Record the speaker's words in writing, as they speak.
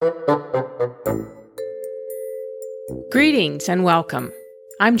Greetings and welcome.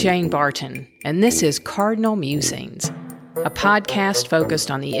 I'm Jane Barton, and this is Cardinal Musings, a podcast focused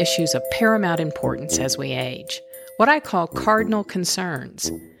on the issues of paramount importance as we age, what I call cardinal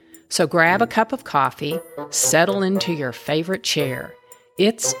concerns. So grab a cup of coffee, settle into your favorite chair.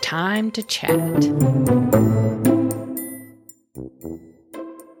 It's time to chat.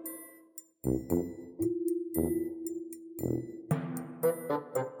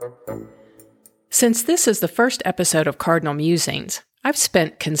 Since this is the first episode of Cardinal Musings, I've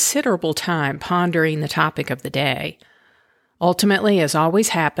spent considerable time pondering the topic of the day. Ultimately, as always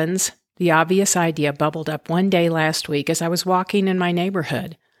happens, the obvious idea bubbled up one day last week as I was walking in my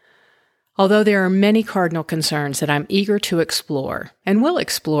neighborhood. Although there are many cardinal concerns that I'm eager to explore, and will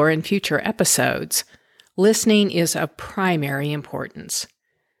explore in future episodes, listening is of primary importance.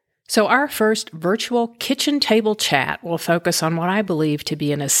 So our first virtual kitchen table chat will focus on what I believe to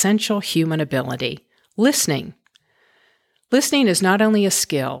be an essential human ability, listening. Listening is not only a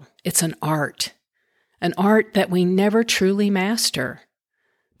skill, it's an art that we never truly master.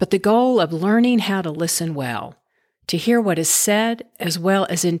 But the goal of learning how to listen well, to hear what is said as well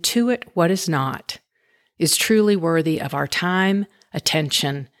as intuit what is not, is truly worthy of our time,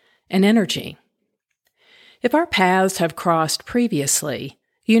 attention, and energy. If our paths have crossed previously,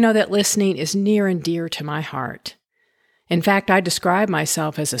 you know that listening is near and dear to my heart. In fact, I describe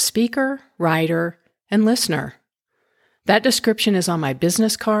myself as a speaker, writer, and listener. That description is on my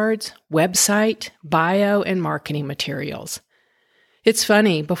business cards, website, bio, and marketing materials. It's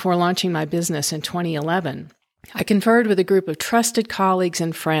funny, before launching my business in 2011, I conferred with a group of trusted colleagues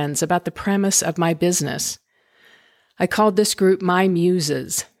and friends about the premise of my business. I called this group My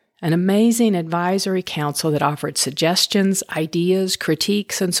Muses, an amazing advisory council that offered suggestions, ideas,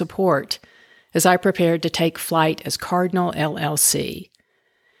 critiques, and support as I prepared to take flight as Cardinal LLC.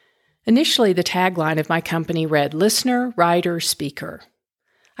 Initially, the tagline of my company read Listener, Writer, Speaker.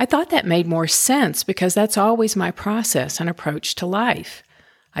 I thought that made more sense because that's always my process and approach to life.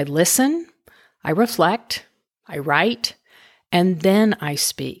 I listen, I reflect, I write, and then I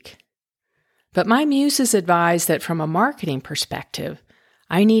speak. But my muses advised that from a marketing perspective,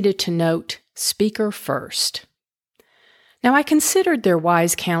 I needed to note speaker first. Now, I considered their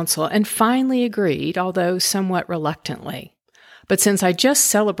wise counsel and finally agreed, although somewhat reluctantly. But since I just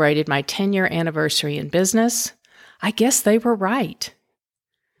celebrated my 10-year anniversary in business, I guess they were right.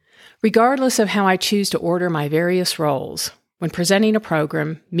 Regardless of how I choose to order my various roles, when presenting a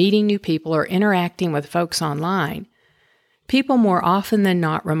program, meeting new people, or interacting with folks online, people more often than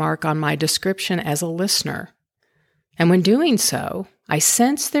not remark on my description as a listener. And when doing so, I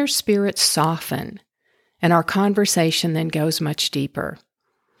sense their spirits soften, and our conversation then goes much deeper.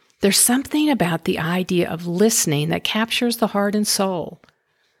 There's something about the idea of listening that captures the heart and soul.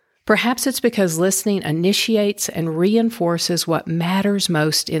 Perhaps it's because listening initiates and reinforces what matters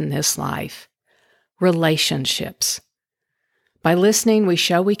most in this life: relationships. By listening, we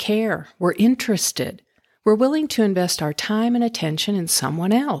show we care, we're interested, we're willing to invest our time and attention in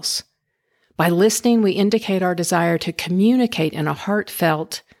someone else. By listening, we indicate our desire to communicate in a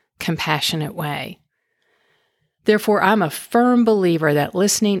heartfelt, compassionate way. Therefore, I'm a firm believer that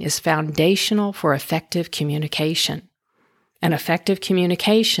listening is foundational for effective communication. And effective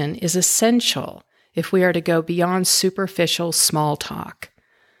communication is essential if we are to go beyond superficial small talk.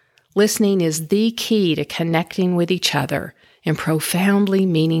 Listening is the key to connecting with each other in profoundly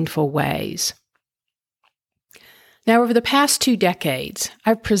meaningful ways. Now, over the past 2 decades,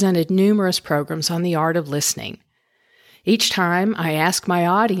 I've presented numerous programs on the art of listening. Each time, I ask my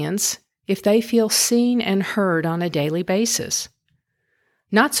audience if they feel seen and heard on a daily basis.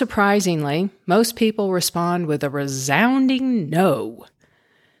 Not surprisingly, most people respond with a resounding no,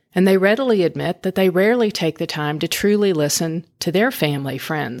 and they readily admit that they rarely take the time to truly listen to their family,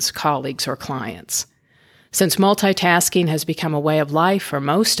 friends, colleagues, or clients. Since multitasking has become a way of life for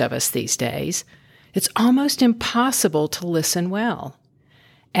most of us these days, it's almost impossible to listen well.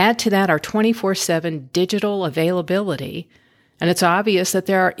 Add to that our 24/7 digital availability, and it's obvious that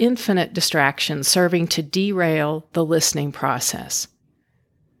there are infinite distractions serving to derail the listening process.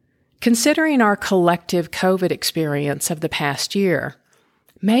 Considering our collective COVID experience of the past year,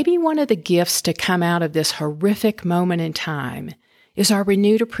 maybe one of the gifts to come out of this horrific moment in time is our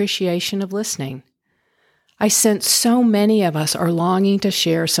renewed appreciation of listening. I sense so many of us are longing to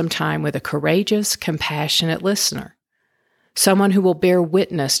share some time with a courageous, compassionate listener, someone who will bear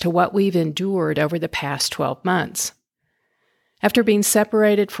witness to what we've endured over the past 12 months. After being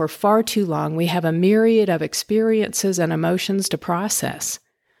separated for far too long, we have a myriad of experiences and emotions to process,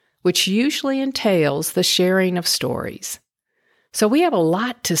 which usually entails the sharing of stories. So we have a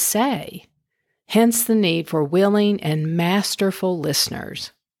lot to say. hence the need for willing and masterful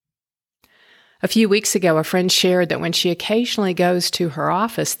listeners. A few weeks ago, a friend shared that when she occasionally goes to her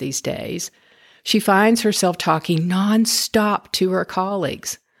office these days, she finds herself talking nonstop to her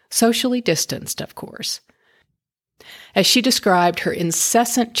colleagues, socially distanced, of course. As she described her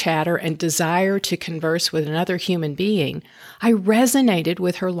incessant chatter and desire to converse with another human being, I resonated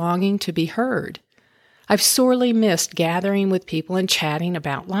with her longing to be heard. I've sorely missed gathering with people and chatting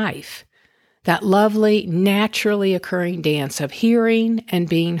about life. That lovely, naturally occurring dance of hearing and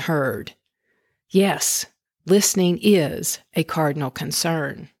being heard. Yes, listening is a cardinal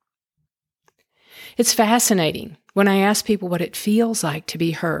concern. It's fascinating when I ask people what it feels like to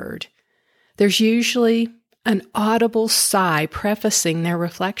be heard. There's usually an audible sigh prefacing their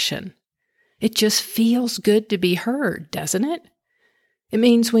reflection. It just feels good to be heard, doesn't it? It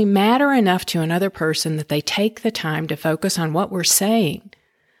means we matter enough to another person that they take the time to focus on what we're saying.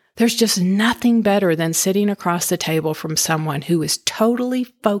 There's just nothing better than sitting across the table from someone who is totally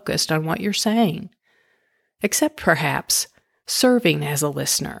focused on what you're saying, except perhaps serving as a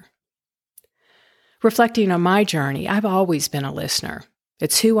listener. Reflecting on my journey, I've always been a listener.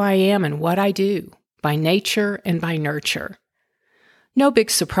 It's who I am and what I do, by nature and by nurture. No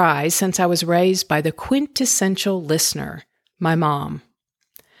big surprise since I was raised by the quintessential listener, my mom.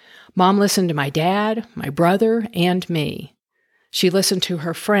 Mom listened to my dad, my brother, and me. She listened to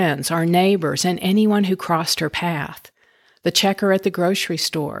her friends, our neighbors, and anyone who crossed her path. The checker at the grocery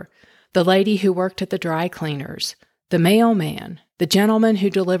store, the lady who worked at the dry cleaners, the mailman, the gentleman who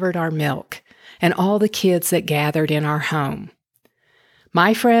delivered our milk, and all the kids that gathered in our home.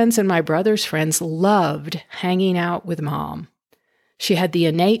 My friends and my brother's friends loved hanging out with Mom. She had the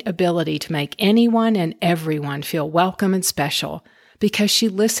innate ability to make anyone and everyone feel welcome and special because she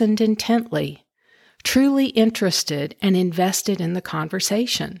listened intently, truly interested and invested in the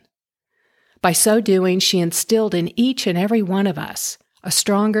conversation. By so doing, she instilled in each and every one of us a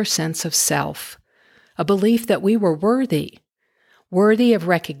stronger sense of self, a belief that we were worthy of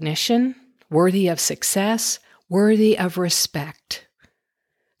recognition, worthy of success, worthy of respect.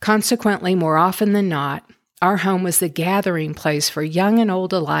 Consequently, more often than not, our home was the gathering place for young and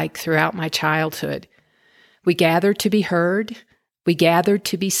old alike throughout my childhood. We gathered to be heard. We gathered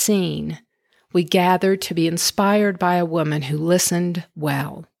to be seen. We gathered to be inspired by a woman who listened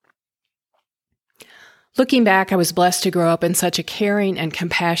well. Looking back, I was blessed to grow up in such a caring and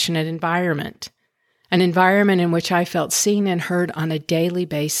compassionate environment, an environment in which I felt seen and heard on a daily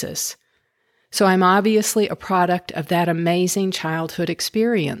basis. So I'm obviously a product of that amazing childhood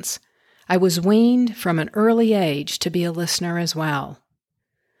experience. I was weaned from an early age to be a listener as well.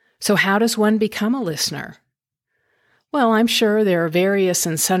 So how does one become a listener? Well, I'm sure there are various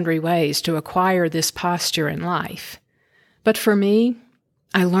and sundry ways to acquire this posture in life. But for me,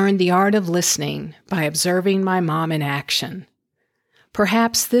 I learned the art of listening by observing my mom in action.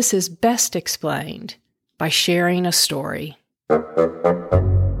 Perhaps this is best explained by sharing a story.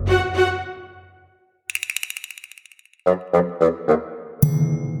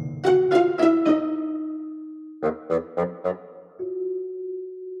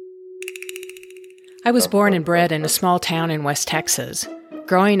 I was born and bred in a small town in West Texas,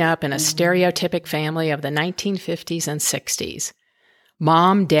 growing up in a stereotypic family of the 1950s and 60s.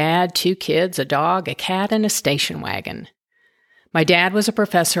 Mom, dad, 2 kids, a dog, a cat, and a station wagon. My dad was a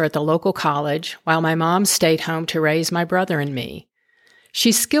professor at the local college, while my mom stayed home to raise my brother and me.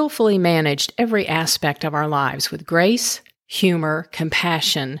 She skillfully managed every aspect of our lives with grace, humor,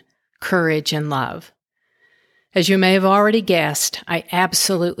 compassion, courage, and love. As you may have already guessed, I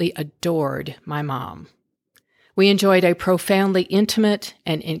absolutely adored my mom. We enjoyed a profoundly intimate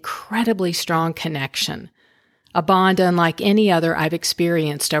and incredibly strong connection, a bond unlike any other I've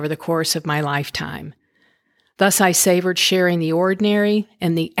experienced over the course of my lifetime. Thus, I savored sharing the ordinary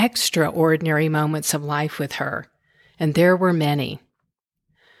and the extraordinary moments of life with her, and there were many.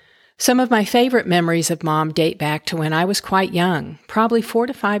 Some of my favorite memories of Mom date back to when I was quite young, probably 4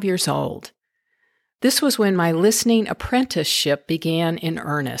 to 5 years old. This was when my listening apprenticeship began in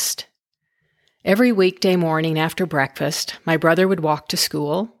earnest. Every weekday morning after breakfast, my brother would walk to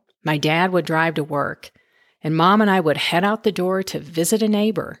school, my dad would drive to work, and Mom and I would head out the door to visit a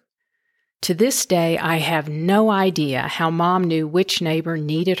neighbor. To this day, I have no idea how Mom knew which neighbor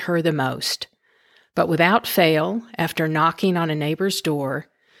needed her the most. But without fail, after knocking on a neighbor's door,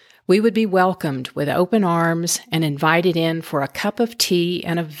 we would be welcomed with open arms and invited in for a cup of tea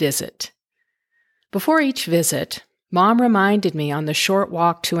and a visit. Before each visit, Mom reminded me on the short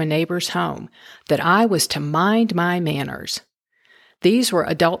walk to a neighbor's home that I was to mind my manners. These were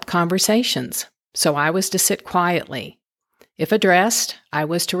adult conversations, so I was to sit quietly. If addressed, I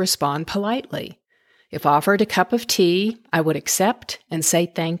was to respond politely. If offered a cup of tea, I would accept and say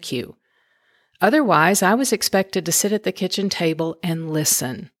thank you. Otherwise, I was expected to sit at the kitchen table and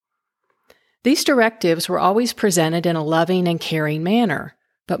listen. These directives were always presented in a loving and caring manner,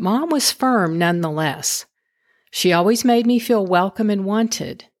 but Mom was firm nonetheless. She always made me feel welcome and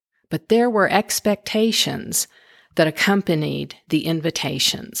wanted, but there were expectations that accompanied the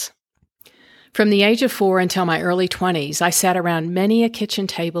invitations. From the age of 4 until my early 20s, I sat around many a kitchen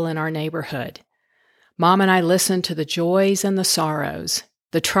table in our neighborhood. Mom and I listened to the joys and the sorrows,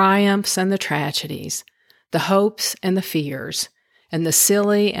 the triumphs and the tragedies, the hopes and the fears, and the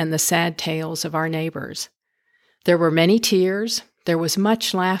silly and the sad tales of our neighbors. There were many tears, there was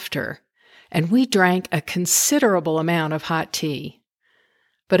much laughter, and we drank a considerable amount of hot tea.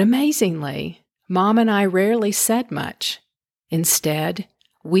 But amazingly, Mom and I rarely said much. Instead,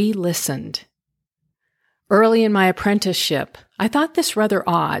 we listened. Early in my apprenticeship, I thought this rather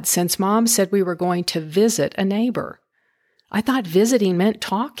odd since Mom said we were going to visit a neighbor. I thought visiting meant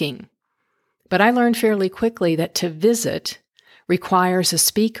talking. But I learned fairly quickly that to visit requires a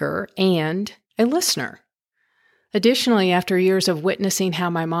speaker and a listener. Additionally, after years of witnessing how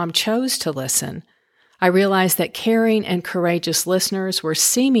my mom chose to listen, I realized that caring and courageous listeners were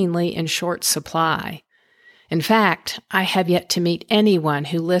seemingly in short supply. In fact, I have yet to meet anyone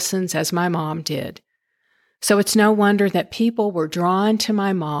who listens as my mom did. So it's no wonder that people were drawn to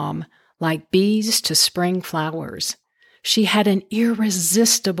my mom like bees to spring flowers. She had an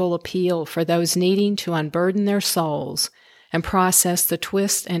irresistible appeal for those needing to unburden their souls and process the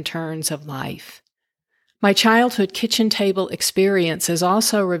twists and turns of life. My childhood kitchen table experience has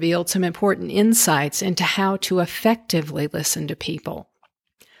also revealed some important insights into how to effectively listen to people.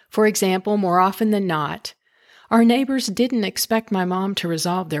 For example, more often than not, our neighbors didn't expect my mom to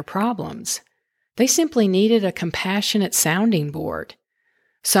resolve their problems. They simply needed a compassionate sounding board,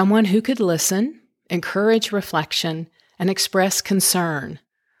 someone who could listen, encourage reflection, and express concern,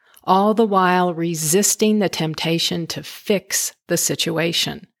 all the while resisting the temptation to fix the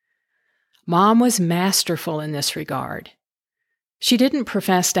situation. Mom was masterful in this regard. She didn't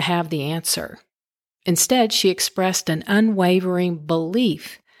profess to have the answer. Instead, she expressed an unwavering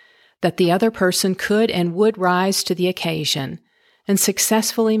belief that the other person could and would rise to the occasion and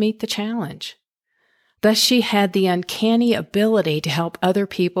successfully meet the challenge. Thus, she had the uncanny ability to help other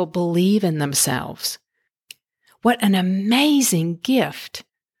people believe in themselves. What an amazing gift,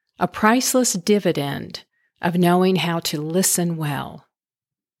 a priceless dividend of knowing how to listen well.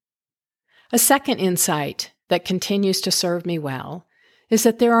 A second insight that continues to serve me well is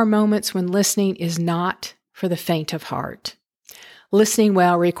that there are moments when listening is not for the faint of heart. Listening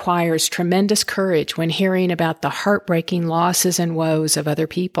well requires tremendous courage when hearing about the heartbreaking losses and woes of other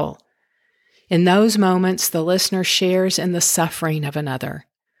people. In those moments, the listener shares in the suffering of another,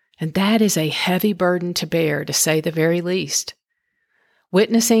 and that is a heavy burden to bear, to say the very least.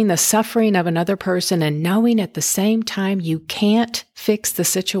 Witnessing the suffering of another person and knowing at the same time you can't fix the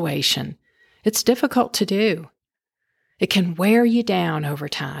situation, it's difficult to do. It can wear you down over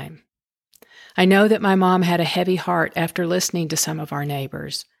time. I know that my mom had a heavy heart after listening to some of our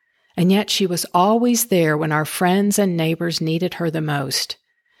neighbors, and yet she was always there when our friends and neighbors needed her the most.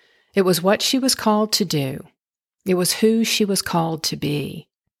 It was what she was called to do. It was who she was called to be.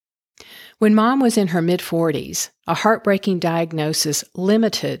 When Mom was in her mid-40s, a heartbreaking diagnosis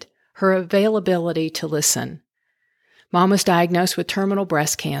limited her availability to listen. Mom was diagnosed with terminal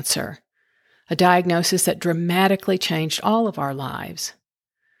breast cancer, a diagnosis that dramatically changed all of our lives.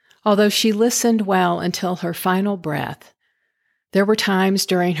 Although she listened well until her final breath, there were times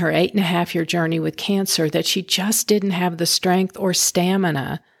during her 8.5-year journey with cancer that she just didn't have the strength or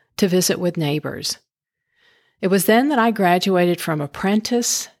stamina to visit with neighbors. It was then that I graduated from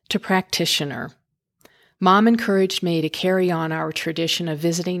apprentice to practitioner. Mom encouraged me to carry on our tradition of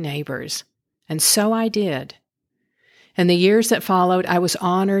visiting neighbors, and so I did. In the years that followed, I was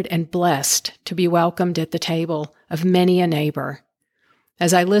honored and blessed to be welcomed at the table of many a neighbor.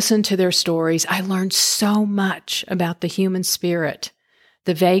 As I listened to their stories, I learned so much about the human spirit,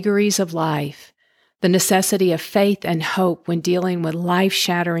 the vagaries of life, the necessity of faith and hope when dealing with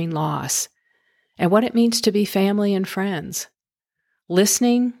life-shattering loss, and what it means to be family and friends.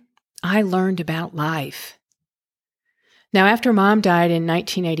 Listening, I learned about life. Now, after Mom died in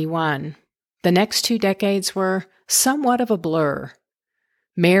 1981, the next 2 decades were somewhat of a blur.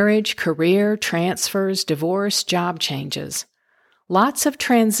 Marriage, career, transfers, divorce, job changes. Lots of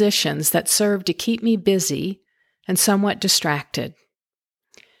transitions that served to keep me busy and somewhat distracted.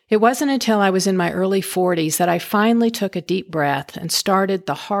 It wasn't until I was in my early 40s that I finally took a deep breath and started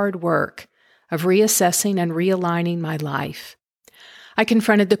the hard work of reassessing and realigning my life. I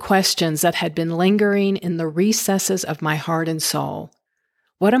confronted the questions that had been lingering in the recesses of my heart and soul.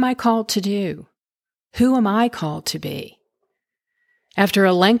 What am I called to do? Who am I called to be? After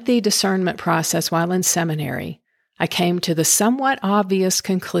a lengthy discernment process while in seminary, I came to the somewhat obvious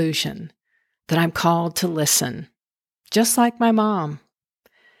conclusion that I'm called to listen, just like my mom.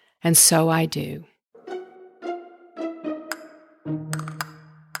 And so I do.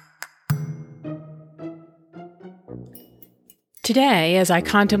 Today, as I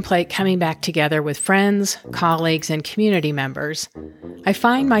contemplate coming back together with friends, colleagues, and community members, I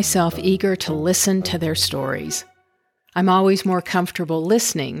find myself eager to listen to their stories. I'm always more comfortable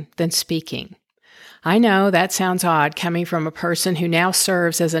listening than speaking. I know that sounds odd coming from a person who now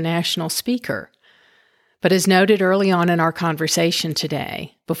serves as a national speaker. But as noted early on in our conversation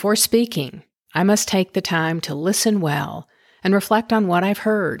today, before speaking, I must take the time to listen well and reflect on what I've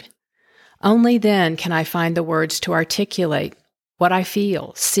heard. Only then can I find the words to articulate what I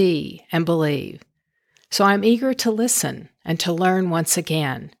feel, see, and believe. So I'm eager to listen and to learn once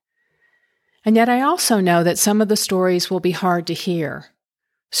again. And yet I also know that some of the stories will be hard to hear.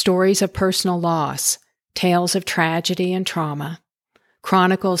 Stories of personal loss, tales of tragedy and trauma,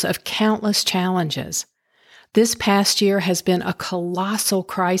 chronicles of countless challenges. This past year has been a colossal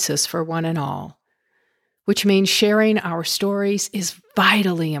crisis for one and all, which means sharing our stories is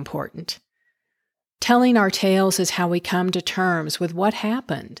vitally important. Telling our tales is how we come to terms with what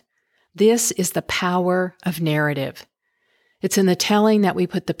happened. This is the power of narrative. It's in the telling that we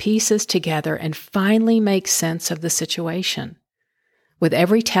put the pieces together and finally make sense of the situation. With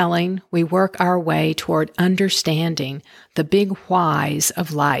every telling, we work our way toward understanding the big whys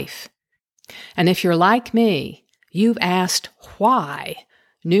of life. And if you're like me, you've asked why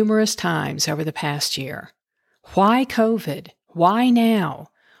numerous times over the past year. Why COVID? Why now?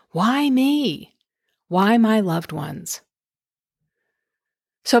 Why me? Why my loved ones?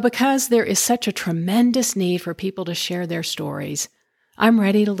 So because there is such a tremendous need for people to share their stories, I'm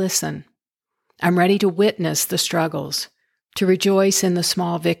ready to listen. I'm ready to witness the struggles, to rejoice in the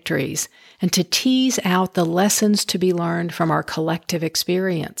small victories, and to tease out the lessons to be learned from our collective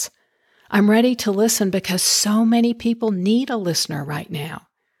experience. I'm ready to listen because so many people need a listener right now.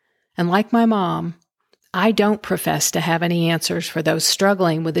 And like my mom, I don't profess to have any answers for those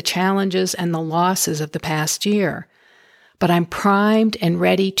struggling with the challenges and the losses of the past year, but I'm primed and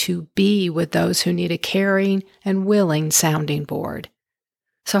ready to be with those who need a caring and willing sounding board.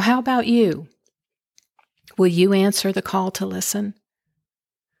 So how about you? Will you answer the call to listen?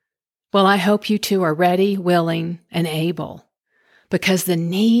 Well, I hope you two are ready, willing, and able, because the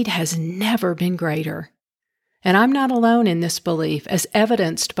need has never been greater. And I'm not alone in this belief, as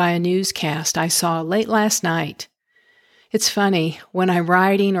evidenced by a newscast I saw late last night. It's funny, when I'm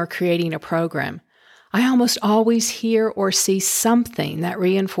writing or creating a program, I almost always hear or see something that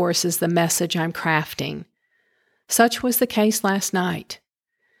reinforces the message I'm crafting. Such was the case last night.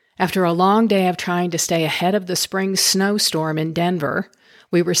 After a long day of trying to stay ahead of the spring snowstorm in Denver,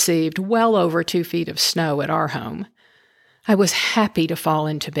 we received well over 2 feet of snow at our home. I was happy to fall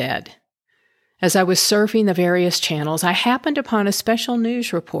into bed. As I was surfing the various channels, I happened upon a special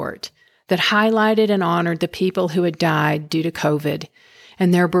news report that highlighted and honored the people who had died due to COVID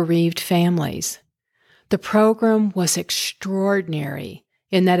and their bereaved families. The program was extraordinary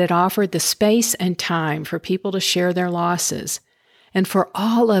in that it offered the space and time for people to share their losses and for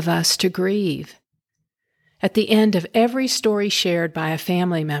all of us to grieve. At the end of every story shared by a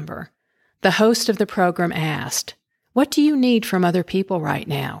family member, the host of the program asked, "What do you need from other people right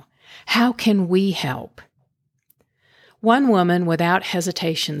now? How can we help?" One woman without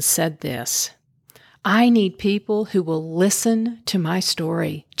hesitation said this, "I need people who will listen to my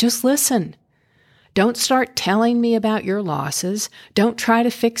story. Just listen. Don't start telling me about your losses. Don't try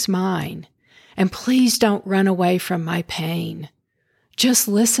to fix mine. And please don't run away from my pain. Just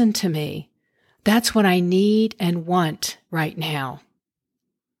listen to me. That's what I need and want right now."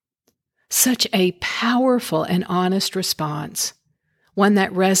 Such a powerful and honest response, one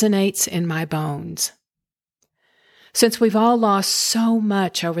that resonates in my bones. Since we've all lost so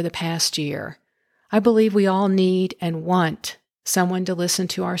much over the past year, I believe we all need and want someone to listen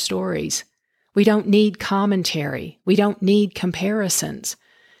to our stories. We don't need commentary. We don't need comparisons.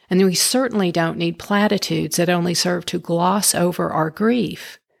 And we certainly don't need platitudes that only serve to gloss over our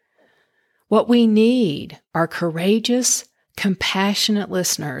grief. What we need are courageous, compassionate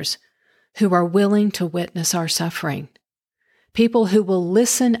listeners who are willing to witness our suffering. People who will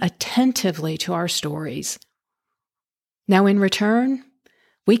listen attentively to our stories. Now, in return,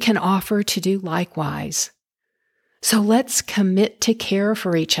 we can offer to do likewise. So let's commit to care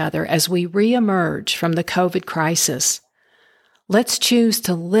for each other as we reemerge from the COVID crisis. Let's choose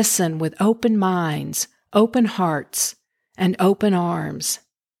to listen with open minds, open hearts, and open arms.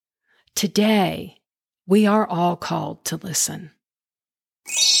 Today, we are all called to listen.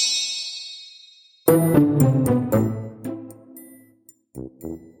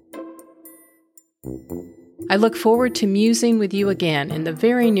 I look forward to musing with you again in the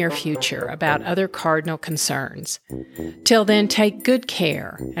very near future about other cardinal concerns. Till then, take good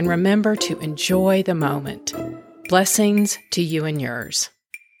care and remember to enjoy the moment. Blessings to you and yours.